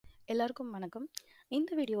எல்லாருக்கும் வணக்கம். இந்த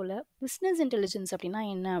வீடியோல பிசினஸ் இன்டெலிஜென்ஸ் அப்படின்னா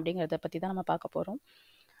என்ன அப்படிங்கிறத பத்தி தான் நம்ம பார்க்க போறோம்.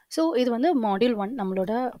 ஸோ இது வந்து மாடியூல் 1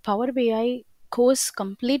 நம்மளோட பவர் பிஐ கோர்ஸ்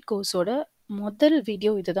கம்ப்ளீட் கோர்ஸோட முதல்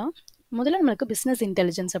வீடியோ இதுதான். முதல்ல நம்மளுக்கு பிசினஸ்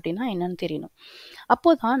இன்டெலிஜென்ஸ் அப்படின்னா என்னன்னு தெரியணும்.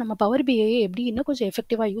 அப்போதான் நம்ம பவர் பிஐயை எப்படி இன்னும் கொஞ்சம்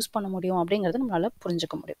எஃபெக்டிவா யூஸ் பண்ண முடியும் அப்படிங்கிறத நம்மளால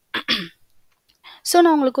புரிஞ்சுக்க முடியும். ஸோ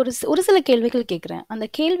நான் உங்களுக்கு ஒரு சில கேள்விகள் கேட்குறேன். அந்த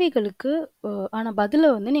கேள்விகளுக்கு ஆன பதிலை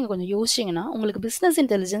வந்து நீங்கள் கொஞ்சம் யோசிச்சிங்கன்னா உங்களுக்கு பிஸ்னஸ்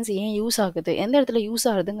இன்டெலிஜென்ஸ் ஏன் யூஸ் ஆகுது, எந்த இடத்துல யூஸ்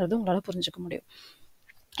ஆகுதுங்கிறது உங்களால் புரிஞ்சுக்க முடியும்.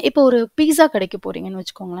 இப்போ ஒரு பீஸா கடைக்கு போகிறீங்கன்னு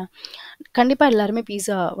வச்சுக்கோங்களேன். கண்டிப்பாக எல்லாருமே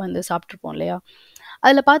பீஸா வந்து சாப்பிட்ருப்போம் இல்லையா?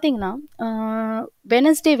 அதில் பார்த்தீங்கன்னா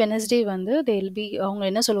வெனஸ்டே வந்து அவங்க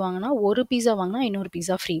என்ன சொல்லுவாங்கன்னா, ஒரு பீஸா வாங்கினா இன்னொரு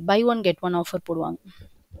பீஸா free, by one get one offer போடுவாங்க.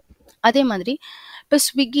 அதே மாதிரி இப்போ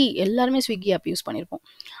ஸ்விக்கி, எல்லாருமே ஸ்விக்கி ஆப் யூஸ் பண்ணியிருப்போம்.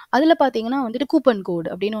 அதில் பார்த்தீங்கன்னா வந்துட்டு கூப்பன் கோடு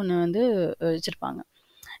அப்படின்னு ஒன்று வந்து வச்சுருப்பாங்க.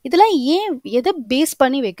 இதெல்லாம் ஏன் எதை பேஸ்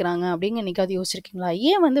பண்ணி வைக்கிறாங்க அப்படிங்க என்னைக்காவது யோசிச்சிருக்கீங்களா?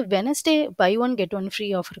 ஏன் வந்து Wednesday by one get one free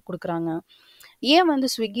offer கொடுக்குறாங்க? ஏன் வந்து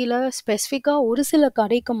ஸ்விக்கியில் ஸ்பெசிஃபிக்காக ஒரு சில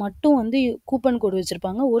கடைக்கு மட்டும் வந்து கூப்பன் கோடு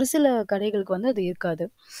வச்சுருப்பாங்க, ஒரு சில கடைகளுக்கு வந்து அது இருக்காது?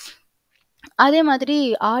 அதே மாதிரி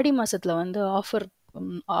ஆடி மாதத்தில் வந்து ஆஃபர்,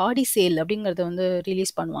 ஆடி சேல் அப்படிங்கிறத வந்து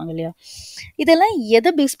ரிலீஸ் பண்ணுவாங்க இல்லையா? இதெல்லாம்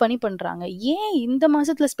எதை பேஸ் பண்ணி பண்ணுறாங்க? ஏன் இந்த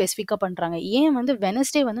மாதத்தில் ஸ்பெசிஃபிக்காக பண்ணுறாங்க? ஏன் வந்து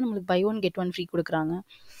வெனஸ்டே வந்து நம்மளுக்கு by one get one free கொடுக்குறாங்க?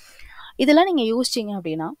 இதெல்லாம் நீங்கள் யோசிச்சிங்க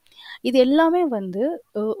அப்படின்னா இது எல்லாமே வந்து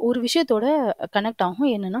ஒரு விஷயத்தோட கனெக்ட் ஆகும்.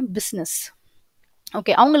 என்னென்னா பிஸ்னஸ்.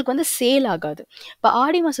 ஓகே, அவங்களுக்கு வந்து சேல் ஆகாது. இப்போ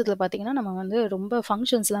ஆடி மாதத்தில் பார்த்தீங்கன்னா நம்ம வந்து ரொம்ப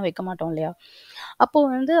ஃபங்க்ஷன்ஸ்லாம் வைக்க மாட்டோம் இல்லையா? அப்போது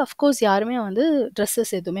வந்து அஃப்கோர்ஸ் யாருமே வந்து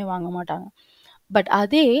ட்ரெஸ்ஸஸ் எதுவுமே வாங்க மாட்டாங்க. பட்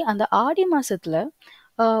அதே அந்த ஆடி மாதத்தில்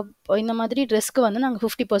இந்த மாதிரி ட்ரெஸ்க்கு வந்து நாங்கள்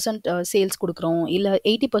 50% சேல்ஸ் கொடுக்குறோம், இல்லை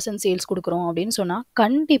 80% சேல்ஸ் கொடுக்குறோம் அப்படின்னு சொன்னால்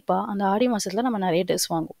கண்டிப்பாக அந்த ஆடி மாதத்தில் நம்ம நிறைய ட்ரெஸ்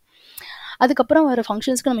வாங்குவோம். அதுக்கப்புறம் வர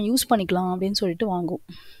ஃபங்க்ஷன்ஸ்க்கு நம்ம யூஸ் பண்ணிக்கலாம் அப்படின்னு சொல்லிட்டு வாங்குவோம்.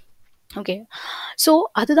 ஓகே, ஸோ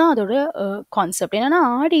அதுதான் அதோட கான்செப்ட். என்னென்னா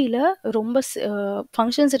ஆடியில் ரொம்ப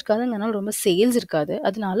ஃபங்க்ஷன்ஸ் இருக்காதுங்கிறனால ரொம்ப சேல்ஸ் இருக்காது.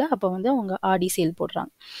 அதனால அப்போ வந்து அவங்க ஆடி சேல்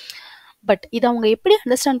போடுறாங்க. பட் இதை அவங்க எப்படி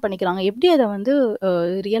அண்டர்ஸ்டாண்ட் பண்ணிக்கிறாங்க, எப்படி அதை வந்து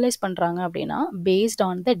ரியலைஸ் பண்ணுறாங்க அப்படின்னா பேஸ்ட்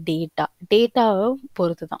ஆன் த டேட்டாவை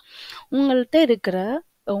பொறுத்து தான். உங்கள்கிட்ட இருக்கிற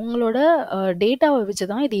உங்களோட டேட்டாவை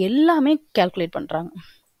வச்சு தான் இது எல்லாமே கால்குலேட் பண்ணுறாங்க.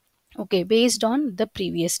 Okay, based on the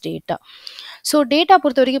previous data. So data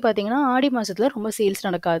பொறுத்த வரைக்கும் பார்த்தீங்கன்னா ஆடி மாதத்தில் ரொம்ப சேல்ஸ்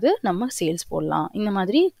நடக்காது, நம்ம சேல்ஸ் போடலாம். இந்த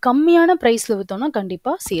மாதிரி கம்மியான ப்ரைஸில் விற்றோம்னா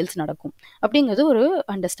கண்டிப்பாக சேல்ஸ் நடக்கும் அப்படிங்கிறது ஒரு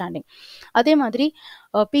அண்டர்ஸ்டாண்டிங். அதே மாதிரி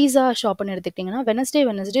பீஸா ஷாப்னு எடுத்துக்கிட்டிங்கன்னா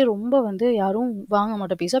வெனஸ்டே ரொம்ப வந்து யாரும் வாங்க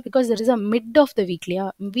மாட்டோம் பீஸா, because there is a mid of the வீக்லியா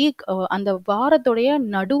week, அந்த வாரத்துடைய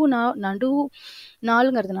நடு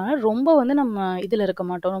நாளுங்கிறதுனால ரொம்ப வந்து நம்ம இதில் இருக்க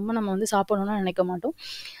மாட்டோம், ரொம்ப நம்ம வந்து சாப்பிடணும்னு நினைக்க மாட்டோம்,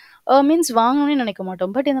 மீன்ஸ் வாங்கணும்னு நினைக்க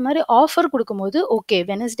மாட்டோம். பட் இந்த மாதிரி ஆஃபர் கொடுக்கும்போது ஓகே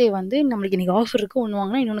வெனஸ்டே வந்து நம்மளுக்கு இன்றைக்கி ஆஃபர் இருக்குது, ஒன்று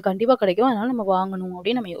வாங்கினா இன்னொன்று கண்டிப்பாக கிடைக்கும், அதனால் நம்ம வாங்கணும்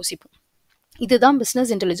அப்படின்னு நம்ம யோசிப்போம். இதுதான்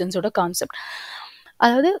பிஸ்னஸ் இன்டெலிஜென்ஸோட கான்செப்ட்.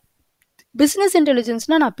 அதாவது பிஸ்னஸ்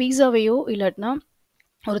இன்டெலிஜென்ஸ்னால் நான் பீஸாவையோ இல்லாட்டினா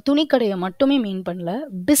ஒரு துணிக்கடையை மட்டுமே மீன் பண்ணல.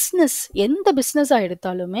 பிஸ்னஸ், எந்த பிஸ்னஸாக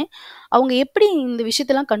எடுத்தாலுமே அவங்க எப்படி இந்த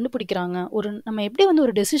விஷயத்தெல்லாம் கண்டுபிடிக்கிறாங்க, நம்ம எப்படி வந்து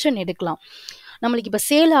ஒரு டெசிஷன் எடுக்கலாம், நம்மளுக்கு இப்போ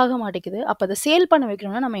சேல் ஆக மாட்டேங்குது, அப்போ அதை சேல் பண்ண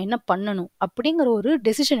வைக்கணும்னா நம்ம என்ன பண்ணணும் அப்படிங்கிற ஒரு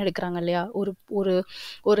டெசிஷன் எடுக்கிறாங்க இல்லையா? ஒரு ஒரு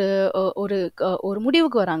ஒரு ஒரு ஒரு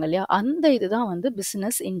முடிவுக்கு வராங்க இல்லையா? அந்த இதுதான் வந்து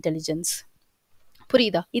பிஸ்னஸ் இன்டெலிஜென்ஸ்.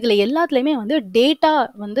 புரியுதா? இதில் எல்லாத்துலேயுமே வந்து டேட்டா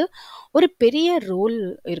வந்து ஒரு பெரிய ரோல்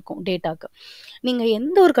இருக்கும் டேட்டாக்கு. நீங்கள்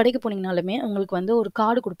எந்த ஒரு கடைக்கு போனீங்கனாலுமே உங்களுக்கு வந்து ஒரு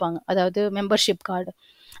கார்டு கொடுப்பாங்க, அதாவது மெம்பர்ஷிப் கார்டு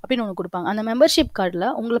அப்படின்னு ஒன்று கொடுப்பாங்க. அந்த மெம்பர்ஷிப்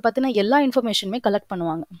கார்டில் உங்களை பற்றின எல்லா இன்ஃபர்மேஷனுமே கலெக்ட்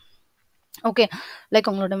பண்ணுவாங்க. ஓகே, லைக்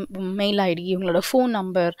உங்களோட மெயில் ஐடி, உங்களோட ஃபோன்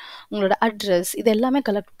நம்பர், உங்களோட அட்ரஸ், இது எல்லாமே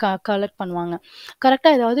கலெக்ட் பண்ணுவாங்க.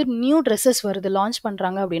 கரெக்டாக ஏதாவது நியூ ட்ரெஸ்ஸஸ் வருது, லான்ச்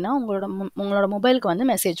பண்ணுறாங்க அப்படின்னா உங்களோட மொபைலுக்கு வந்து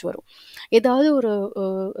மெசேஜ் வரும். ஏதாவது ஒரு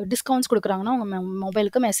டிஸ்கவுண்ட்ஸ் கொடுக்குறாங்கன்னா உங்கள்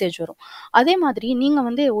மொபைலுக்கு மெசேஜ் வரும். அதே மாதிரி நீங்கள்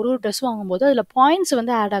வந்து ஒரு ட்ரெஸ் வாங்கும்போது அதில் பாயிண்ட்ஸ்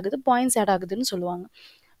வந்து ஆட் ஆகுதுன்னு சொல்லுவாங்க.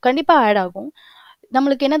 கண்டிப்பாக ஆட் ஆகும்.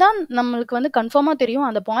 நம்மளுக்கு வந்து கன்ஃபார்மாக தெரியும்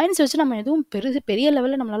அந்த பாயிண்ட்ஸ் வச்சு நம்ம எதுவும் பெரிய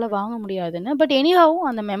லெவலில் நம்மளால் வாங்க முடியாதுன்னு. பட் எனிஹாவும்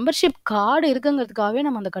அந்த மெம்பர்ஷிப் கார்டு இருக்குங்கிறதுக்காகவே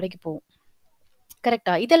நம்ம அந்த கடைக்கு போவோம்.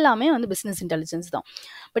 கரெக்டா? இதெல்லாமே வந்து பிஸ்னஸ் இன்டெலிஜென்ஸ் தான்.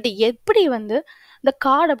 பட் எப்படி வந்து இந்த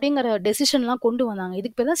கார்டு அப்படிங்கிற டெசிஷன்லாம் கொண்டு வந்தாங்க,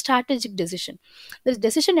 இதுக்கு பேர் தான் ஸ்ட்ராட்டஜிக் டெசிஷன். இந்த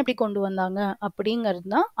டெசிஷன் எப்படி கொண்டு வந்தாங்க அப்படிங்கிறது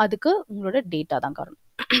தான், அதுக்கு உங்களோட டேட்டா தான் காரணம்.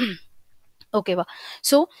 ஓகேவா?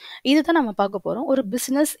 ஸோ இதுதான் நம்ம பார்க்க போகிறோம், ஒரு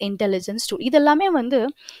பிஸ்னஸ் இன்டெலிஜென்ஸ் டூல். இதெல்லாமே வந்து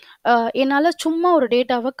என்னால் சும்மா ஒரு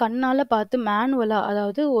டேட்டாவை கண்ணால் பார்த்து மேனுவலாக,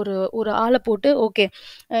 அதாவது ஒரு ஆளை போட்டு ஓகே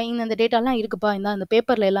இந்த டேட்டாலாம் இருக்குப்பா, இந்த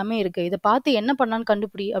பேப்பரில் எல்லாமே இருக்குது, இதை பார்த்து என்ன பண்ணான்னு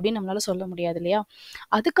கண்டுபிடி அப்படின்னு நம்மளால் சொல்ல முடியாது இல்லையா?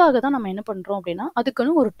 அதுக்காக தான் நம்ம என்ன பண்ணுறோம் அப்படின்னா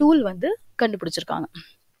அதுக்குன்னு ஒரு டூல் வந்து கண்டுபிடிச்சிருக்காங்க.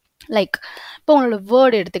 லைக் இப்போ உங்களோட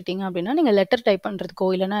வேர்டு எடுத்துக்கிட்டிங்க அப்படின்னா நீங்கள் லெட்டர் டைப் பண்ணுறதுக்கோ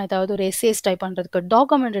இல்லைனா ஏதாவது ஒரு எஸ்ஏஸ் டைப் பண்ணுறதுக்கு,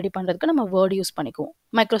 டாக்குமெண்ட் ரெடி பண்ணுறதுக்கு நம்ம வேர்டு யூஸ் பண்ணிக்குவோம்,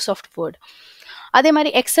 மைக்ரோசாஃப்ட் வேர்டு. அதே மாரி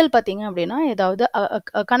எக்ஸெல் பார்த்தீங்க அப்படின்னா, ஏதாவது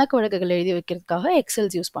கணக்கு வழக்குகள் எழுதி வைக்கிறதுக்காக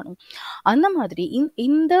எக்ஸெல்ஸ் யூஸ் பண்ணுவோம். அந்த மாதிரி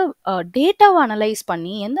இந்த டேட்டாவ அனலைஸ்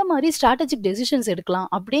பண்ணி எந்த மாரி ஸ்ட்ராட்டஜிக் டெசிஷன்ஸ் எடுக்கலாம்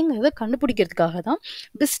அப்படிங்கிறத கண்டுபிடிக்கிறதுக்காக தான்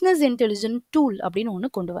பிசினஸ் இன்டெலிஜென்ட் டூல் அப்படின்னு ஒண்ணு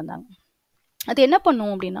கொண்டு வந்தாங்க. அது என்ன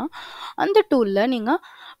பண்ணும் அப்படின்னா, அந்த டூல்ல நீங்க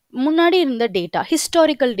முன்னாடி இருந்த டேட்டா,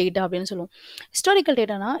 ஹிஸ்டாரிக்கல் டேட்டா அப்படின்னு சொல்லுவோம். ஹிஸ்டாரிக்கல்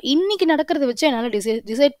டேட்டானா, இன்னைக்கு நடக்கிறத வச்சு என்னால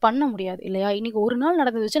டிசைட் பண்ண முடியாது இல்லையா? இன்னைக்கு ஒரு நாள்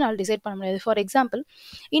நடந்தத வச்சு என்னால டிசைட் பண்ண முடியாது. ஃபார் எக்ஸாம்பிள்,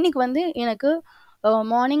 இன்னைக்கு வந்து எனக்கு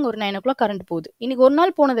மார்னிங் ஒரு 9:00 கரண்ட் போகுது. இன்னைக்கு ஒரு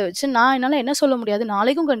நாள் போனத வச்சு என்னால என்ன சொல்ல முடியாது,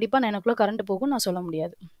 நாளைக்கும் கண்டிப்பா 9:00 கரண்ட் போகும்னு நான் சொல்ல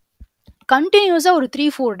முடியாது. கன்டினியூஸா ஒரு 3,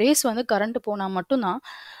 4 டேஸ் வந்து கரண்ட் போனா மட்டும் தான்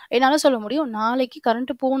என்னால சொல்ல முடியும். நாளைக்கு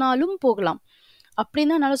கரண்ட் போனாலும் போகலாம்.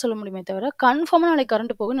 அப்படின்னு தான் என்னால சொல்ல முடியுமே தவிர, கன்ஃபார்மா நாளைக்கு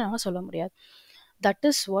கரண்ட் போகும்னு என்னால சொல்ல முடியாது. தட்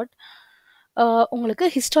இஸ் வாட் உங்களுக்கு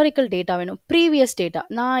ஹிஸ்டாரிக்கல் டேட்டா வேணும். Previous data.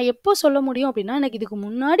 நான் எப்போ சொல்ல முடியும் அப்படின்னா, எனக்கு இதுக்கு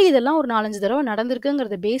முன்னாடி இதெல்லாம் ஒரு 4, 5 தடவ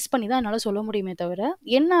நடந்திருக்குங்கிறத பேஸ் பண்ணி தான் என்னால சொல்ல முடியுமே தவிர,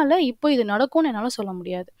 என்னால இப்போ இது நடக்கும்னு என்னால சொல்ல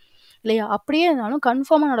முடியாது. இல்லையா? அப்படியே இருந்தாலும்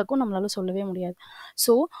கன்ஃபார்மா நடக்கும்னு நம்மளால சொல்லவே முடியாது.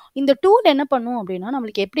 ஸோ, இந்த டூல் என்ன பண்ணும் அப்படின்னா,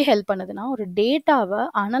 நம்மளுக்கு எப்படி ஹெல்ப் பண்ணுதுன்னா, ஒரு டேட்டாவ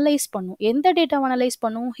அனலைஸ் பண்ணும். எந்த டேட்டாவ அனலைஸ்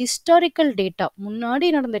பண்ணும்? Historical data. முன்னாடி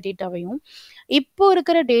நடந்த டேட்டாவையும், இப்போ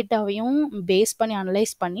இருக்கிற டேட்டாவையும் பேஸ் பண்ணி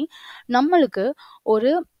அனலைஸ் பண்ணி, நம்மளுக்கு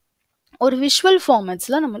ஒரு ஒரு விஷுவல்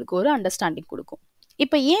ஃபார்மேட்ஸ்ல நம்மளுக்கு ஒரு அண்டர்ஸ்டாண்டிங் குடுக்கும்.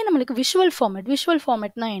 இப்ப ஏன் நம்மளுக்கு விஷுவல்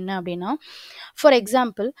ஃபார்மேட்னா என்ன அப்டின்னா, ஃபார்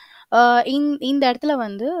எக்ஸாம்பிள் அ இந்த இடத்துல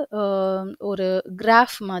வந்து அ ஒரு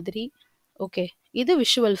கிராஃப் மாதிரி ஓகே. இது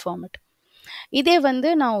விஷுவல் ஃபார்மேட். இதே வந்து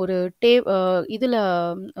நான் ஒரு இதுல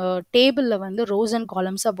டேபிள்ல வந்து ரோஸ் அண்ட்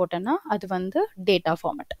காலம்ஸா போட்டேன்னா, அது வந்து டேட்டா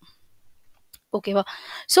ஃபார்மேட். ஓகேவா?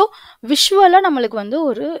 ஸோ, விஷுவலா நம்மளுக்கு வந்து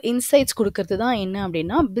ஒரு இன்சைட்ஸ் குடுக்கறது தான் என்ன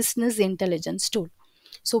அப்டின்னா, business intelligence tool.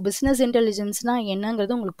 So, business இன்டெலிஜென்ஸ்னா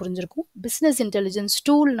என்னங்கிறது உங்களுக்கு புரிஞ்சிருக்கும். பிசினஸ் இன்டெலிஜென்ஸ்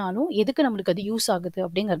டூல்னாலும் எதுக்கு நம்மளுக்கு அது யூஸ் ஆகுது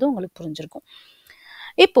அப்படிங்கிறது உங்களுக்கு புரிஞ்சிருக்கும்.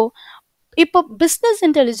 இப்போ இப்போ பிசினஸ்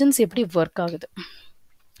இன்டெலிஜென்ஸ் எப்படி ஒர்க் ஆகுது?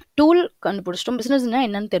 டூல் கண்டுபிடிச்சிட்டோம். பிசினஸ்னா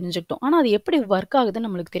என்னன்னு தெரிஞ்சுக்கிட்டோம். ஆனா, அது எப்படி ஒர்க் ஆகுதுன்னு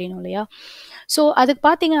நம்மளுக்கு தெரியணும் இல்லையா? ஸோ, அதுக்கு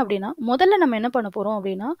பார்த்தீங்க அப்படின்னா, முதல்ல நம்ம என்ன பண்ண போறோம்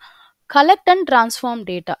அப்படின்னா, கலெக்ட் அண்ட் டிரான்ஸ்ஃபார்ம்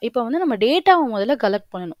டேட்டா. இப்போ வந்து நம்ம டேட்டாவ முதல்ல கலெக்ட்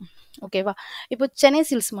பண்ணணும். ஓகேவா? இப்போ சென்னை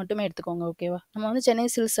சில்க்ஸ் மட்டுமே எடுத்துக்கோங்க. ஓகேவா? நம்ம வந்து சென்னை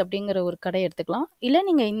சில்க்ஸ் அப்படிங்கிற ஒரு கடை எடுத்துக்கலாம். இல்ல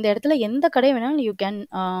நீங்க இந்த இடத்துல எந்த கடை வேணாலும் you can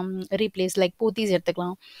replace like Pothys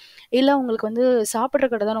எடுத்துக்கலாம். இல்ல உங்களுக்கு வந்து சாப்பிடுற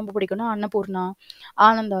கடை தான் ரொம்ப பிடிக்கும்னா, அன்னபூர்ணா,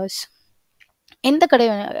 ஆனந்தாஸ் எந்த கடை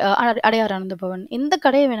அடையார் ஆனந்த பவன் எந்த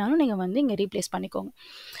கடைய வேணாலும் நீங்க வந்து இங்க ரீப்ளேஸ் பண்ணிக்கோங்க.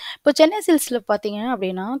 இப்போ சென்னை சில்க்ஸ்ல பார்த்தீங்க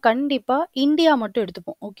அப்படின்னா, கண்டிப்பா இந்தியா மட்டும்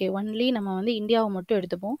எடுத்துப்போம். ஓகே. ஒன்லி நம்ம வந்து இந்தியாவ மட்டும்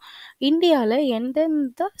எடுத்துப்போம். இந்தியால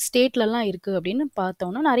எந்தெந்த ஸ்டேட்லலாம் இருக்கு அப்படின்னு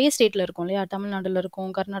பார்த்தோம்னா, நெறைய ஸ்டேட்ல இருக்கும் இல்லையா? தமிழ்நாடுல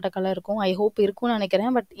இருக்கும், கர்நாடகால இருக்கும். ஐ ஹோப் இருக்கும்னு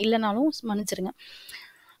நெனைக்கிறேன். பட் இல்லனாலும் மன்னிச்சிடுங்க.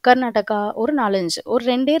 கர்நாடகா ஒரு 4, 5 ஒரு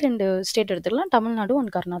 2 ஸ்டேட் எடுத்துக்கலாம். Tamil Nadu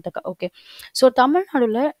and Karnataka. Okay. So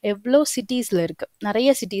தமிழ்நாடுல எவ்ளோ சிட்டீஸ்ல இருக்கு?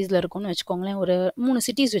 நெறைய சிட்டீஸ்ல இருக்குன்னு வச்சுக்கோங்களேன். ஒரு 3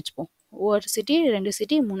 சிட்டீஸ் வச்சுப்போம். 1 சிட்டி, 2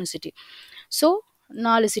 சிட்டி, 3 சிட்டி. ஸோ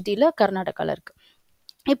 4 சிட்டில கர்நாடகால இருக்கு.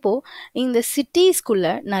 இப்போ இந்த சிட்டீஸ்க்குள்ள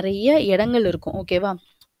நெறைய இடங்கள் இருக்கும். ஓகேவா?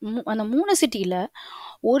 அந்த 3 சிட்டில,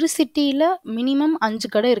 ஒரு சிட்டில மினிமம் 5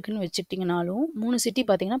 கடை இருக்குன்னு வச்சுக்கிட்டீங்கனாலும், 3 சிட்டி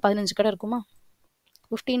பார்த்தீங்கன்னா 15 கடை இருக்குமா?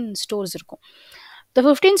 15 ஸ்டோர்ஸ் இருக்கும். இந்த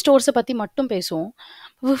 15 ஸ்டோர்ஸ பத்தி மட்டும் பேசுவோம்.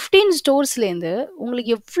 15 ஸ்டோர்ஸ்லேருந்து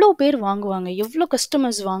உங்களுக்கு எவ்ளோ பேர் வாங்குவாங்க? எவ்ளோ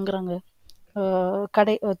கஸ்டமர்ஸ் வாங்குறாங்க?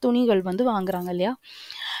 அ துணிகள் வந்து வாங்குறாங்க இல்லையா?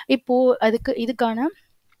 இப்போ இதுக்கான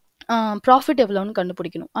அ ப்ராஃபிட் எவ்வளோன்னு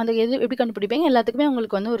கண்டுபிடிக்கணும். அந்த எப்படி கண்டுபிடிப்பீங்க? எல்லாத்துக்குமே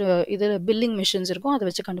உங்களுக்கு வந்து ஒரு பில்லிங் மிஷின்ஸ் இருக்கும். அத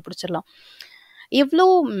வச்சு கண்டுபிடிச்சிடலாம். எவ்ளோ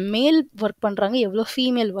மேல் ஒர்க் பண்றாங்க? எவ்ளோ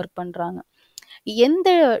ஃபீமேல் ஒர்க் பண்றாங்க? எந்த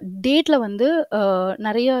டேட்ல வந்து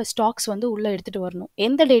நெறைய ஸ்டாக்ஸ் வந்து உள்ள எடுத்துட்டு வரணும்.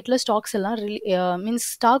 எந்த டேட்ல ஸ்டாக்ஸ் எல்லாம் மீன்ஸ்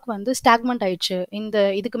ஸ்டாக் வந்து ஸ்டாக்மென்ட் ஆயிடுச்சு.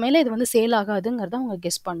 இதுக்கு மேல இது வந்து சேல் ஆகாதுங்கிறத அவங்க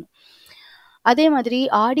கெஸ் பண்ணணும். அதே மாதிரி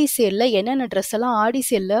ஆடி சேல்ல என்னென்ன ட்ரெஸ் எல்லாம் ஆடி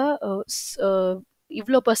சேல்ல அ ஸ் அ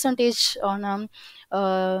இவ்ளோ பெர்சன்டேஜ் ஆன அ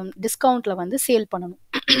டிஸ்கவுண்ட்ல வந்து சேல் பண்ணணும்.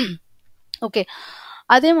 ஓகே.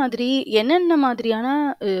 அதே மாதிரி என்னென்ன மாதிரியான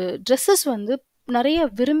ட்ரெஸ்ஸஸ் வந்து நெறைய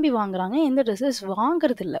விரும்பி வாங்குறாங்க. எந்த ட்ரெஸ்ஸஸ்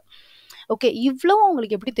வாங்குறதில்ல. ஓகே. இவ்ளோவும்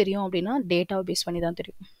உங்களுக்கு எப்படி தெரியும் அப்டின்னா, டேட்டாவ பேஸ் பண்ணி தான்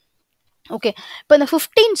தெரியும். ஓகே. இப்ப இந்த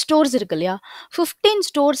 15 ஸ்டோர்ஸ் இருக்கு இல்லையா? 15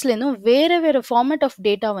 ஸ்டோர்ஸ்லேருந்தும் வேற வேற ஃபார்மேட் ஆஃப்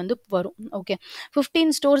டேட்டா வந்து வரும். ஓகே.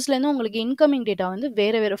 15 ஸ்டோர்ஸ்லேருந்தும் உங்களுக்கு இன்கமிங் டேட்டா வந்து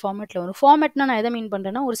வேற வேற ஃபார்மேட்ல வரும். ஃபார்மேட்னா நான் எத மீன்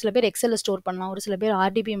பண்றேன்னா, ஒரு சில பேர் எக்ஸெல்ல ஸ்டோர் பண்ணலாம். ஒரு சில பேர்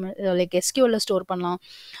ஆர்டிபி லைக் எஸ்கியூஎல்ல ஸ்டோர் பண்ணலாம்.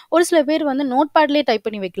 ஒரு சில பேர் வந்து நோட்பேட்லயே டைப்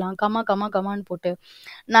பண்ணி வைக்கலாம். கமான்னு போட்டு.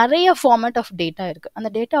 நெறைய ஃபார்மேட் ஆஃப் டேட்டா இருக்கு.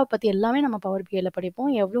 அந்த டேட்டாவ பத்தி எல்லாமே நம்ம பவர் பிஐல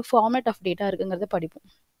படிப்போம். எவ்ளோ ஃபார்மேட் ஆஃப் டேட்டா இருக்குங்கிறத படிப்போம்.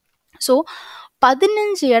 ஸோ 15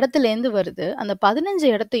 இடத்துலேருந்து வருது. அந்த 15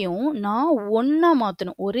 இடத்தையும் நான் ஒண்ணா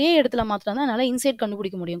மாத்தணும். ஒரே இடத்துல மாத்துனா தான் என்னால இன்சைட்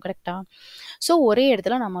கண்டுபிடிக்க முடியும். கரெக்ட்டா? ஸோ ஒரே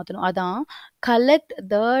இடத்துல நான் மாத்தணும். அதான் collect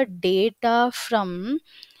the data from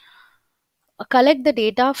collect the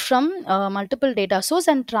data from multiple data source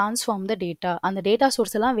and transform the data. அந்த டேட்டா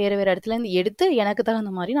சோர்ஸ் எல்லாம் வேறு வேறு இடத்துலேருந்து எடுத்து எனக்கு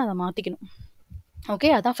தகுந்த மாதிரி நான் அதை மாற்றிக்கணும். ஓகே,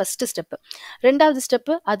 அதான் ஃபஸ்ட்டு ஸ்டெப்பு. 2வது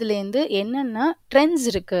ஸ்டெப்பு, அதுலேருந்து என்னென்ன ட்ரெண்ட்ஸ்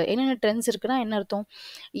இருக்குது, என்னென்ன ட்ரெண்ட்ஸ் இருக்குன்னா என்ன அர்த்தம்,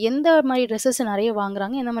 எந்த மாதிரி ட்ரெஸ்ஸஸ் நிறைய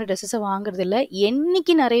வாங்குறாங்க, எந்த மாதிரி ட்ரெஸ்ஸஸை வாங்குறது இல்லை,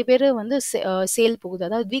 என்னைக்கு நிறைய பேர் வந்து சேல் போகுது,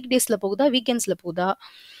 அதாவது வீக் டேஸில் போகுதா வீக்கெண்ட்ஸில் போகுதா,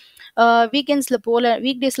 வீக்கெண்ட்ஸில்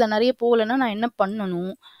வீக் டேஸில் நிறைய போகலன்னா நான் என்ன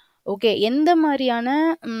பண்ணணும், ஓகே, எந்த மாதிரியான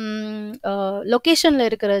லொக்கேஷனில்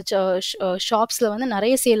இருக்கிற ஷாப்ஸில் வந்து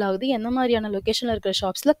நிறைய சேல் ஆகுது, எந்த மாதிரியான லொக்கேஷனில் இருக்கிற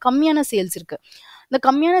ஷாப்ஸில் கம்மியான சேல்ஸ் இருக்குது, இந்த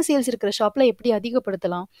கம்மியான சேல்ஸ் இருக்கிற ஷாப்பில் எப்படி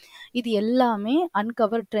அதிகப்படுத்தலாம், இது எல்லாமே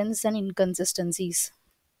அன்கவர் ட்ரெண்ட்ஸ் அண்ட் இன்கன்சிஸ்டன்சிஸ்.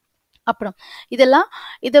 அப்புறம்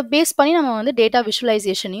இதை பேஸ் பண்ணி நம்ம வந்து டேட்டா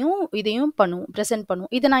விஷுவலைசேஷனையும் இதையும் பண்ணுவோம், ப்ரெசென்ட்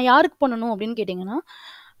பண்ணுவோம். இதை நான் யாருக்கு பண்ணணும் அப்படின்னு கேட்டிங்கன்னா,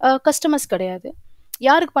 கஸ்டமர்ஸ் கிடையாது.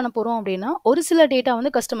 யாருக்கு பண்ண போகிறோம் அப்படின்னா, ஒரு சில டேட்டா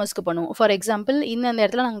வந்து கஸ்டமர்ஸ்க்கு பண்ணுவோம். ஃபார் எக்ஸாம்பிள், இந்த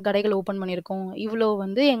இடத்துல நாங்கள் கடைகள் ஓப்பன் பண்ணியிருக்கோம், இவ்வளோ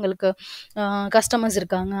வந்து எங்களுக்கு கஸ்டமர்ஸ்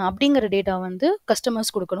இருக்காங்க அப்படிங்கிற டேட்டா வந்து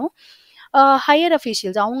கஸ்டமர்ஸ் கொடுக்கணும். ஹையர்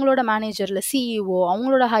அஃபீஷியல்ஸ், அவங்களோட மேனேஜரில் சிஇஓ,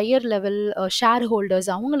 அவங்களோட ஹையர் லெவல் ஷேர் ஹோல்டர்ஸ்,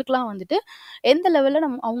 அவங்களுக்குலாம் வந்துட்டு எந்த லெவலில்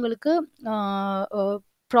அவங்களுக்கு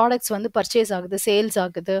ப்ராடக்ட்ஸ் வந்து பர்ச்சேஸ் ஆகுது, சேல்ஸ்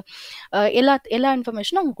ஆகுது, எல்லா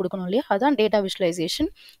இன்ஃபர்மேஷனும் அவங்க கொடுக்கணும் இல்லையா. அதான் data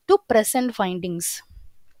visualisation to present findings.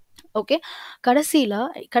 Okay,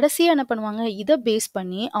 கடைசியாக என்ன பண்ணுவாங்க, இதை பேஸ்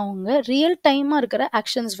பண்ணி அவங்க ரியல் டைமாக இருக்கிற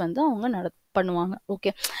ஆக்ஷன்ஸ் வந்து அவங்க பண்ணுவாங்க. ஓகே,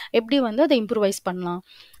 எப்படி வந்து அதை இம்ப்ரூவைஸ் பண்ணலாம்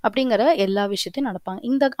அப்படிங்கிற எல்லா விஷயத்தையும் நடப்பாங்க.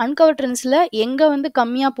 இந்த அன்கவர் ட்ரெண்ட்ஸில் எங்கே வந்து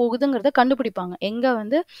கம்மியாக போகுதுங்கிறத கண்டுபிடிப்பாங்க, எங்கே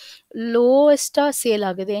வந்து லோவஸ்ட்டாக சேல்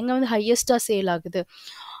ஆகுது, எங்கே வந்து ஹையஸ்ட்டாக சேல் ஆகுது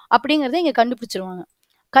அப்படிங்கிறத இங்கே கண்டுபிடிச்சிருவாங்க.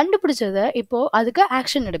 கண்டுபிடிச்சதை இப்போது அதுக்கு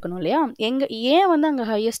ஆக்ஷன் எடுக்கணும் இல்லையா. ஏன் வந்து அங்கே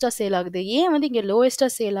ஹையஸ்ட்டாக சேல் ஆகுது, ஏன் வந்து இங்கே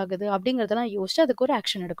லோவஸ்ட்டாக சேல் ஆகுது அப்படிங்கிறதெல்லாம் யோசிச்சு அதுக்கு ஒரு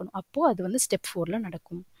ஆக்ஷன் எடுக்கணும். அப்போது அது வந்து ஸ்டெப் 4ல்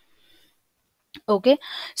நடக்கும். ஓகே,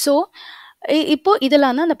 ஸோ இப்போ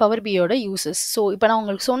இதெல்லாம் தான் அந்த பவர் பியோட யூசஸ். ஸோ இப்போ நான்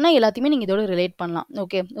உங்களுக்கு சொன்ன எல்லாத்தையுமே நீங்கள் இதோட ரிலேட் பண்ணலாம்.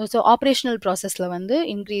 ஓகே, ஸோ ஆப்ரேஷனல் ப்ராசஸில் வந்து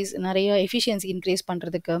நிறைய எஃபிஷியன்சி இன்க்ரீஸ்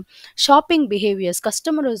பண்ணுறதுக்கு, shopping behaviours,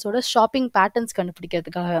 கஸ்டமர்ஸோட shopping patterns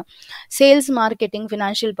கண்டுபிடிக்கிறதுக்காக, sales, marketing,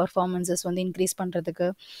 financial performances வந்து இன்க்ரீஸ் பண்ணுறதுக்கு,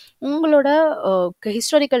 உங்களோட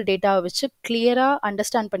ஹிஸ்டாரிக்கல் டேட்டாவை வச்சு கிளியராக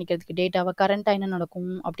அண்டர்ஸ்டாண்ட் பண்ணிக்கிறதுக்கு, டேட்டாவை கரண்ட்டாக என்ன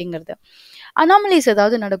நடக்கும் அப்படிங்கிறது, அனாமலிஸ்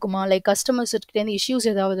ஏதாவது நடக்குமா, லைக் கஸ்டமர்ஸ்கிட்டேருந்து இஷ்யூஸ்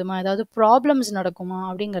ஏதாவது ப்ராப்ளம்ஸ் நடக்குமா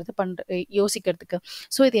அப்படிங்கிறத யோசிக்கிறதுக்கு.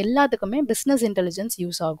 ஸோ இது எல்லாத்துக்குமே பிஸ்னஸ் இன்டெலிஜென்ஸ்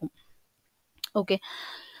யூஸ் ஆகும். ஓகே,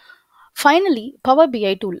 ஃபைனலி பவர்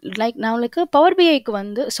பிஐ டூல், லைக் நம்மளுக்கு பவர் பிஐக்கு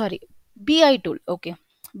வந்து பிஐ டூல். ஓகே,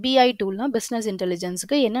 பிஐ டூல்னா பிஸ்னஸ்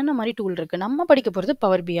இன்டெலிஜென்ஸுக்கு என்னென்ன மாதிரி டூல் இருக்குது, நம்ம படிக்க போகிறது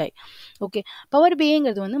பவர் பிஐ. ஓகே, பவர்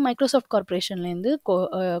பிஐங்கிறது வந்து மைக்ரோசாஃப்ட் கார்பரேஷன்லேருந்து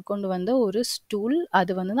கொண்டு வந்த ஒரு டூல்.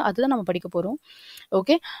 அதுதான் நம்ம படிக்க போகிறோம்.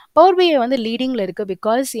 ஓகே, பவர் பிஐ வந்து லீடிங்கில் இருக்குது.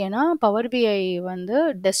 பிகாஸ் ஏன்னா பவர் பிஐ வந்து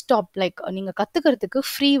டெஸ்க்டாப், லைக் நீங்கள் கற்றுக்கிறதுக்கு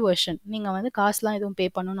ஃப்ரீ வெர்ஷன், நீங்கள் வந்து காசுலாம் எதுவும் பே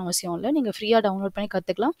பண்ணணும்னு அவசியம் இல்லை, நீங்கள் ஃப்ரீயாக டவுன்லோட் பண்ணி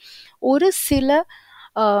கற்றுக்கலாம். ஒரு சில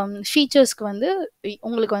ஃபீச்சர்ஸ்க்கு வந்து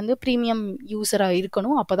உங்களுக்கு வந்து ப்ரீமியம் யூஸராக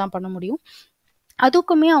இருக்கணும், அப்போ தான் பண்ண முடியும்.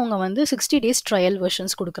 அதுக்குமே அவங்க வந்து 60 days ட்ரையல்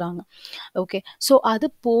வெர்ஷன்ஸ் கொடுக்குறாங்க. ஓகே, ஸோ அது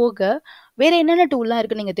போக வேறு என்னென்ன டூல்லாம்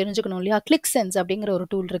இருக்குன்னு நீங்கள் தெரிஞ்சுக்கணும் இல்லையா. கிளிக் சென்ஸ் அப்படிங்கிற ஒரு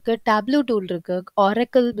டூல் இருக்குது, டேப்லூ டூல் இருக்குது,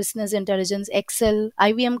 Oracle business intelligence, XL,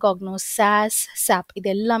 IVM காக்னோஸ், sauce, சாப்,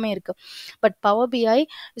 இது எல்லாமே இருக்குது. But power PI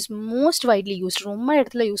is most widely used, ரொம்ப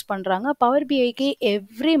இடத்துல யூஸ் பண்ணுறாங்க. பவர் பிஐக்கு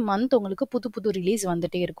எவ்ரி மந்த் உங்களுக்கு புது புது ரிலீஸ்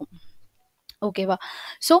வந்துகிட்டே இருக்கும். ஓகேவா,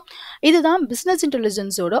 ஸோ இதுதான் பிஸ்னஸ்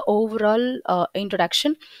இன்டெலிஜென்ஸோட ஓவரால்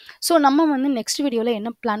இன்ட்ரடக்ஷன். ஸோ நம்ம வந்து நெக்ஸ்ட் வீடியோவில் என்ன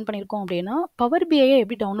பிளான் பண்ணியிருக்கோம் அப்படின்னா, பவர் பிஐயை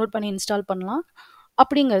எப்படி டவுன்லோட் பண்ணி இன்ஸ்டால் பண்ணலாம்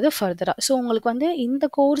அப்படிங்கிறது ஃபர்தராக. ஸோ உங்களுக்கு வந்து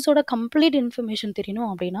இந்த கோர்ஸோட கம்ப்ளீட் இன்ஃபர்மேஷன் தெரியணும்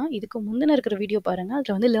அப்படின்னா இதுக்கு முந்தின இருக்கிற வீடியோ பாருங்கள்,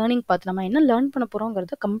 அதில் வந்து லேர்னிங் பார்த்து நம்ம என்ன லேர்ன் பண்ண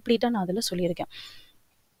போகிறோங்கிறத கம்ப்ளீட்டாக நான் அதில் சொல்லியிருக்கேன்.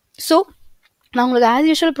 ஸோ நான் உங்களுக்கு ஆஸ்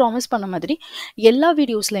யூஷுவல் ப்ராமிஸ் பண்ண மாதிரி எல்லா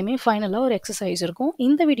வீடியோஸ்லையுமே ஃபைனலாக ஒரு எக்ஸசைஸ் இருக்கும்.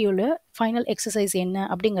 இந்த வீடியோவில் ஃபைனல் எக்ஸசைஸ் என்ன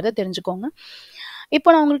அப்படிங்கிறத தெரிஞ்சுக்கோங்க. இப்போ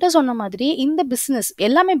நான் உங்கள்கிட்ட சொன்ன மாதிரி இந்த பிஸ்னஸ்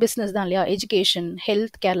எல்லாமே பிஸ்னஸ் தான் இல்லையா. Education,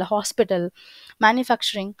 health கேரில், hospital,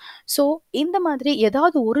 manufacturing. So இந்த மாதிரி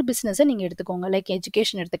ஏதாவது ஒரு பிஸ்னஸை நீங்கள் எடுத்துக்கோங்க. லைக்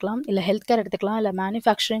எஜுகேஷன் எடுத்துக்கலாம், இல்லை ஹெல்த் கேர் எடுத்துக்கலாம், இல்லை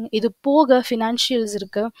மேனுஃபேக்சரிங். இது போக ஃபினான்ஷியல்ஸ்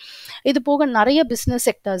இருக்குது, இது போக நிறைய பிஸ்னஸ்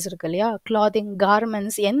செக்டர்ஸ் இருக்குது இல்லையா. கிளாத்திங்,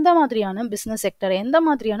 கார்மெண்ட்ஸ், எந்த மாதிரியான பிஸ்னஸ் செக்டர், எந்த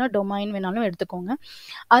மாதிரியான டொமைன் வேணாலும் எடுத்துக்கோங்க.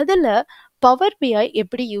 அதில் பவர் பிஐ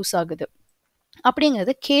எப்படி யூஸ் ஆகுது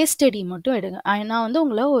அப்படிங்கிறது கேஸ் ஸ்டடி மட்டும் எடுங்க. நான் வந்து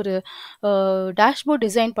உங்களை ஒரு டேஷ்போர்ட்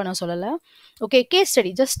டிசைன் பண்ண சொல்லலை. Okay, case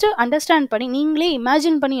study just understand பண்ணி நீங்களே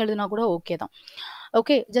இமேஜின் பண்ணி எழுதுனா கூட ஓகே தான்.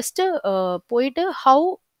 ஓகே, ஜஸ்ட்டு போயிட்டு how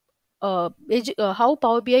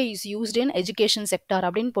power PI is used in education sector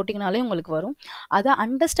அப்படின்னு போட்டிங்கனாலே உங்களுக்கு வரும். அதை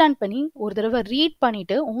அண்டர்ஸ்டாண்ட் பண்ணி ஒரு தடவை ரீட்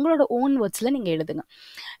பண்ணிவிட்டு உங்களோட ஓன் வேர்ட்ஸில் நீங்கள்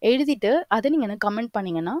எழுதிட்டு அதை நீங்கள் எனக்கு கமெண்ட்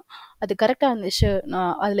பண்ணிங்கன்னா அது கரெக்டாக இருந்துச்சு,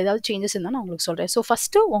 அதில் ஏதாவது சேஞ்சஸ் இருந்தால் நான் உங்களுக்கு சொல்கிறேன்.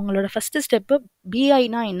 ஸோ உங்களோட ஃபஸ்ட்டு ஸ்டெப்பு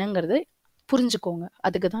பிஐனா என்னங்கிறது புரிஞ்சுக்கோங்க.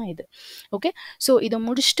 அதுக்கு தான் இது. ஓகே. ஸோ இதை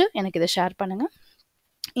முடிச்சுட்டு எனக்கு இதை ஷேர் பண்ணுங்கள்.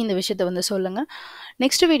 இந்த விஷயத்தை வந்து சொல்லுங்கள்.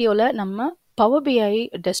 நெக்ஸ்ட் வீடியோவில் நம்ம பவர் பிஐ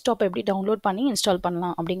டெஸ்க்டாப் எப்படி டவுன்லோட் பண்ணி இன்ஸ்டால்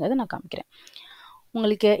பண்ணலாம் அப்படிங்கிறத நான் காமிக்கிறேன்.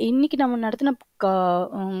 உங்களுக்கு இன்றைக்கி நம்ம நடத்தின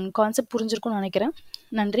கான்செப்ட் புரிஞ்சிருக்கும்னு நினைக்கிறேன்.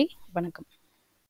 நன்றி, வணக்கம்.